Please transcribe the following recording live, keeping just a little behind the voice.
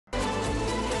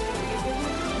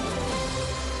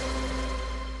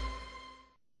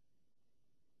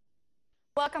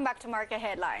Welcome back to Market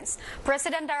Headlines.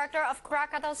 President Director of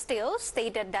Krakatau Steel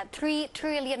stated that 3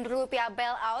 trillion rupiah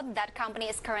bailout that company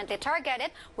is currently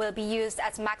targeted will be used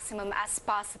as maximum as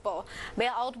possible.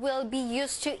 Bailout will be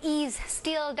used to ease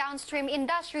steel downstream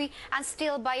industry and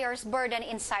steel buyers' burden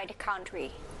inside the country.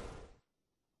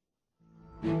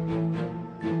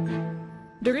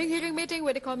 During hearing meeting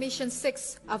with the Commission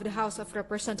 6 of the House of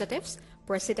Representatives,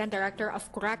 President Director of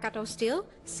Krakatau Steel,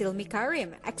 Silmi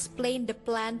Karim, explained the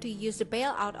plan to use the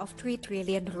bailout of 3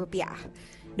 trillion rupiah.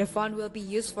 The fund will be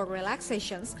used for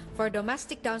relaxations for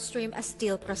domestic downstream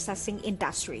steel processing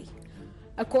industry.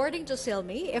 According to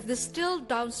Silmi, if the steel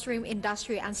downstream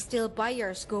industry and steel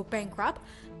buyers go bankrupt,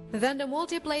 then the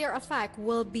multiplier effect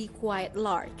will be quite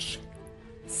large.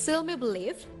 Silmi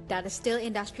believed that the steel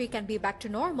industry can be back to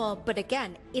normal, but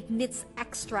again, it needs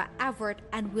extra effort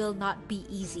and will not be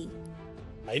easy.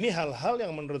 Nah, ini hal-hal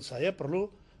yang menurut saya perlu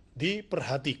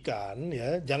diperhatikan,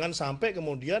 ya. Jangan sampai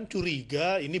kemudian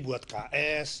curiga ini buat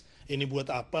KS, ini buat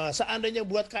apa. Seandainya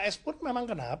buat KS pun memang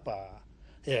kenapa,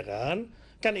 ya kan?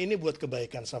 Kan ini buat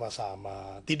kebaikan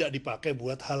sama-sama, tidak dipakai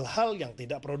buat hal-hal yang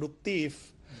tidak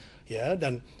produktif, ya.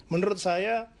 Dan menurut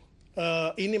saya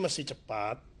ini mesti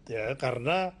cepat, ya,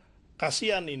 karena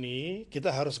kasihan ini kita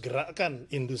harus gerakkan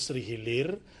industri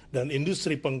hilir dan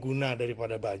industri pengguna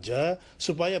daripada baja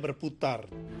supaya berputar.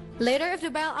 Later, if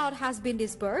the bailout has been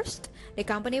disbursed, the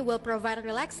company will provide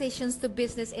relaxations to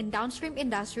business in downstream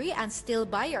industry and steel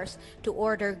buyers to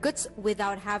order goods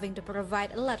without having to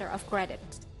provide a letter of credit.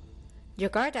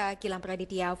 Jakarta, Gilang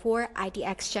Praditya for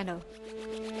IDX Channel.